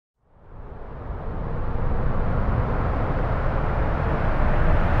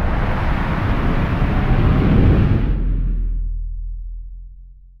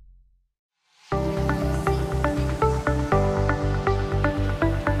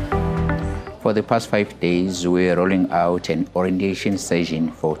For the past 5 days, we're rolling out an orientation session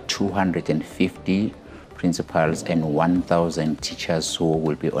for 250 principals and 1,000 teachers who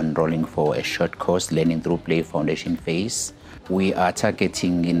will be enrolling for a short course, Learning Through Play Foundation phase. We are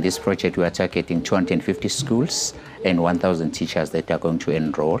targeting, in this project, we are targeting 250 schools and 1,000 teachers that are going to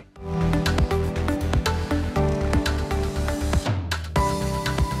enroll.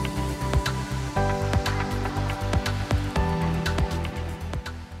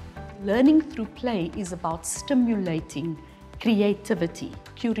 Learning through play is about stimulating creativity,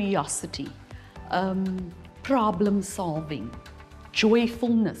 curiosity, problem solving,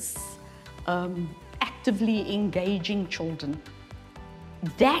 joyfulness, actively engaging children.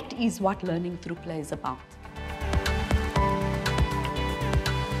 That is what learning through play is about.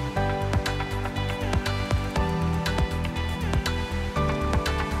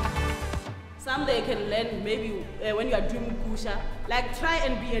 Some they can learn maybe when you are doing kusha, like try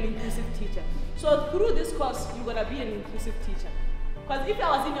and be an inclusive teacher. So through this course, you're gonna be an inclusive teacher. Because if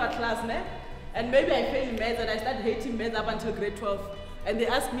I was in your class, and maybe I failed maths and I started hating maths up until grade 12, and they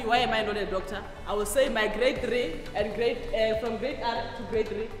ask me why am I not a doctor, I will say my grade 3 and from grade R to grade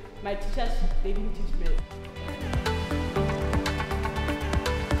 3, my teachers, they didn't teach maths.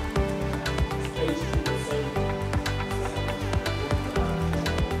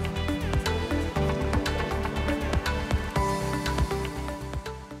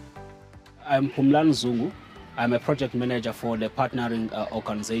 I'm Pumlan Zungu. I'm a project manager for the partnering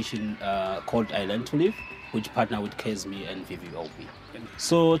organization called I Learn to Live, which partner with KZME and Vvob.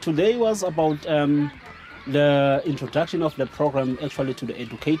 So today was about the introduction of the program actually to the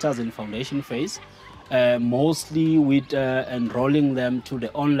educators in foundation phase, mostly with enrolling them to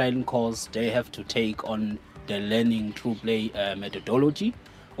the online course they have to take on the learning through play methodology,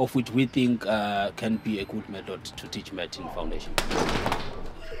 of which we think can be a good method to teach math in foundation.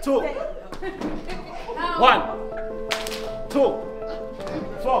 2, 1, 2,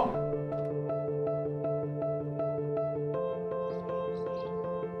 4.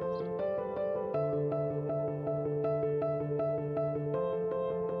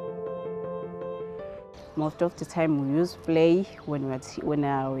 Most of the time we use play when we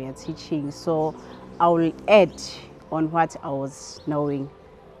are teaching, so I will add on what I was knowing,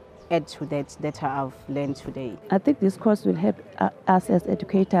 add to that I've learned today. I think this course will help us as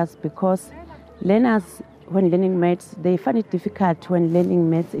educators because learners, when learning maths, they find it difficult when learning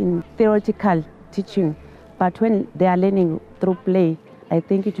maths in theoretical teaching, but when they are learning through play, I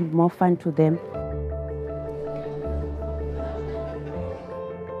think it will be more fun to them.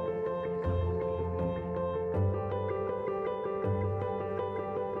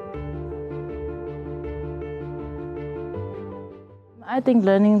 I think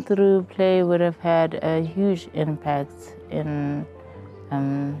learning through play would have had a huge impact in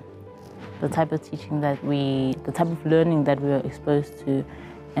the type of teaching the type of learning that we were exposed to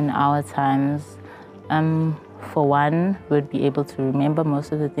in our times. For one, we'd be able to remember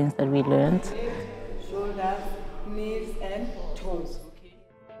most of the things that we learned. Shoulders, knees, and toes.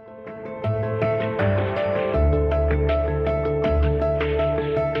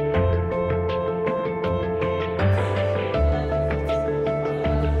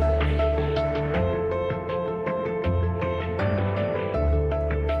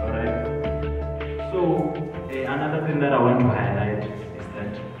 Another thing that I want to highlight is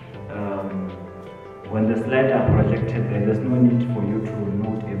that when the slides are projected, there's no need for you to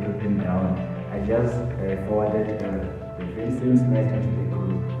note everything down. I just forwarded the very same slide into the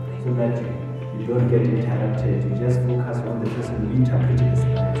group so that you don't get interrupted. You just focus on the person who interpreted the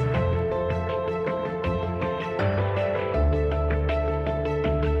slides.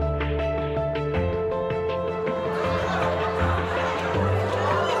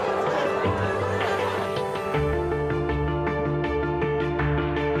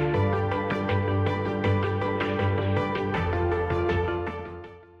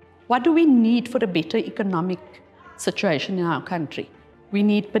 What do we need for a better economic situation in our country? We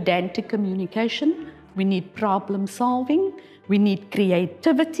need pedantic communication, we need problem solving, we need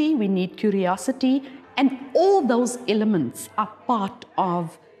creativity, we need curiosity, and all those elements are part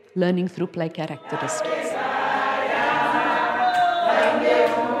of learning through play characteristics.